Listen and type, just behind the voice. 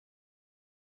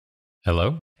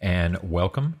Hello, and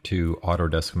welcome to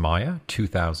Autodesk Maya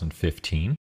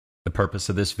 2015. The purpose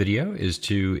of this video is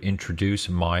to introduce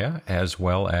Maya as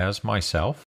well as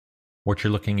myself. What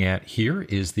you're looking at here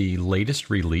is the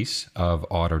latest release of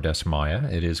Autodesk Maya.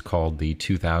 It is called the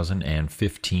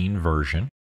 2015 version,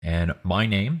 and my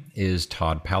name is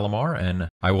Todd Palomar, and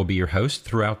I will be your host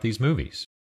throughout these movies.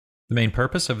 The main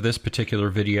purpose of this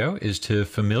particular video is to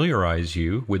familiarize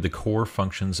you with the core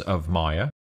functions of Maya.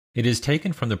 It is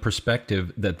taken from the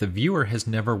perspective that the viewer has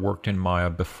never worked in Maya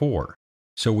before.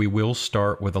 So we will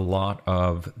start with a lot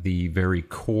of the very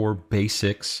core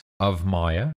basics of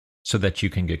Maya so that you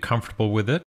can get comfortable with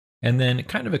it and then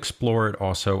kind of explore it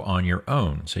also on your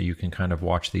own. So you can kind of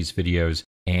watch these videos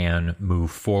and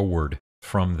move forward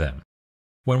from them.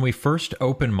 When we first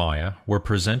open Maya, we're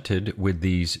presented with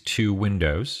these two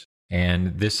windows.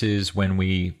 And this is when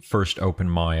we first open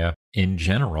Maya in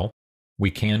general. We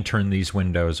can turn these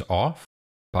windows off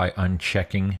by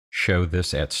unchecking Show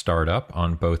This at Startup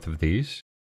on both of these.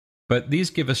 But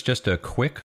these give us just a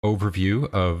quick overview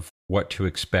of what to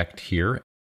expect here,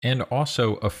 and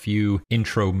also a few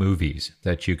intro movies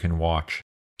that you can watch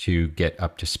to get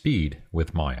up to speed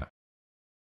with Maya.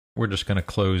 We're just going to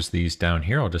close these down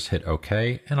here. I'll just hit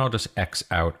OK, and I'll just X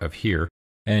out of here.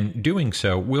 And doing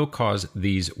so will cause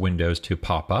these windows to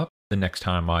pop up the next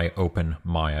time I open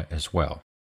Maya as well.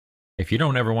 If you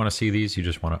don't ever want to see these, you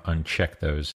just want to uncheck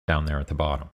those down there at the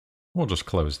bottom. We'll just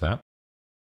close that.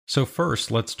 So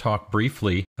first, let's talk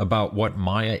briefly about what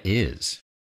Maya is.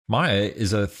 Maya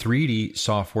is a 3D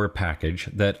software package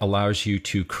that allows you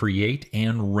to create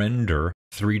and render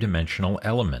three-dimensional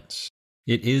elements.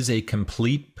 It is a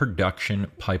complete production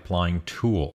pipeline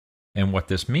tool. And what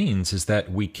this means is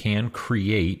that we can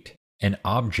create an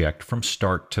object from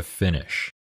start to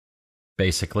finish.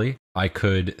 Basically, I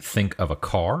could think of a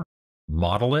car,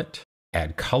 model it,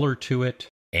 add color to it,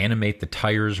 animate the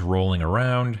tires rolling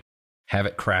around, have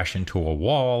it crash into a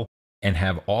wall, and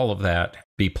have all of that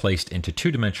be placed into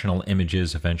two-dimensional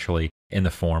images eventually in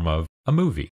the form of a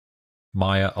movie.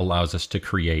 Maya allows us to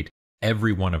create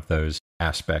every one of those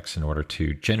aspects in order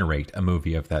to generate a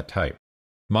movie of that type.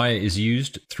 Maya is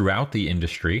used throughout the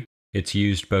industry. It's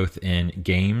used both in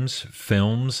games,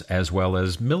 films, as well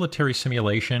as military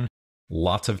simulation,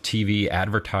 lots of TV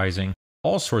advertising,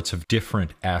 all sorts of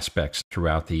different aspects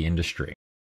throughout the industry.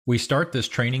 We start this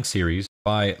training series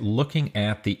by looking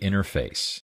at the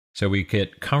interface. So we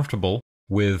get comfortable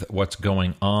with what's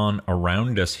going on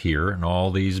around us here and all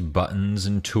these buttons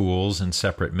and tools and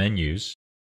separate menus.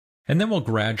 And then we'll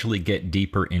gradually get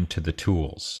deeper into the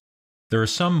tools. There are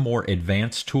some more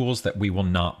advanced tools that we will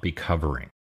not be covering.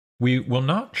 We will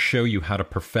not show you how to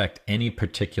perfect any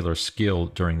particular skill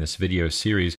during this video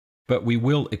series, but we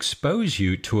will expose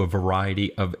you to a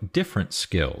variety of different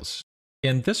skills.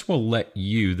 And this will let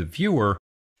you, the viewer,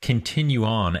 continue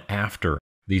on after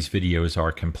these videos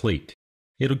are complete.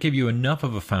 It'll give you enough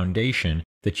of a foundation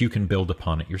that you can build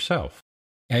upon it yourself.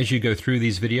 As you go through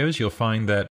these videos, you'll find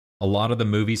that a lot of the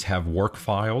movies have work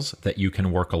files that you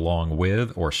can work along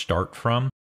with or start from,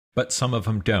 but some of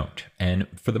them don't. And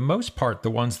for the most part,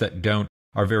 the ones that don't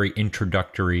are very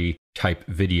introductory type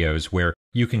videos where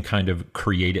you can kind of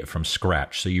create it from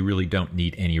scratch. So you really don't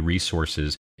need any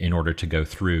resources in order to go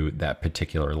through that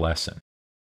particular lesson.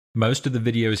 Most of the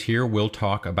videos here will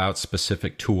talk about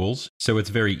specific tools. So it's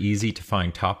very easy to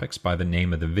find topics by the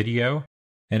name of the video,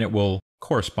 and it will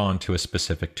correspond to a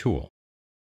specific tool.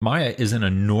 Maya is an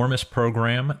enormous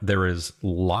program. There is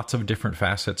lots of different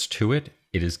facets to it.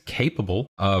 It is capable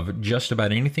of just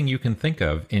about anything you can think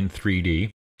of in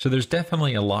 3D. So there's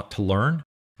definitely a lot to learn.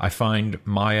 I find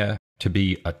Maya to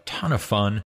be a ton of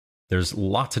fun. There's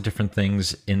lots of different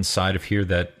things inside of here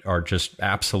that are just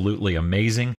absolutely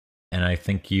amazing, and I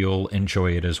think you'll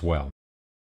enjoy it as well.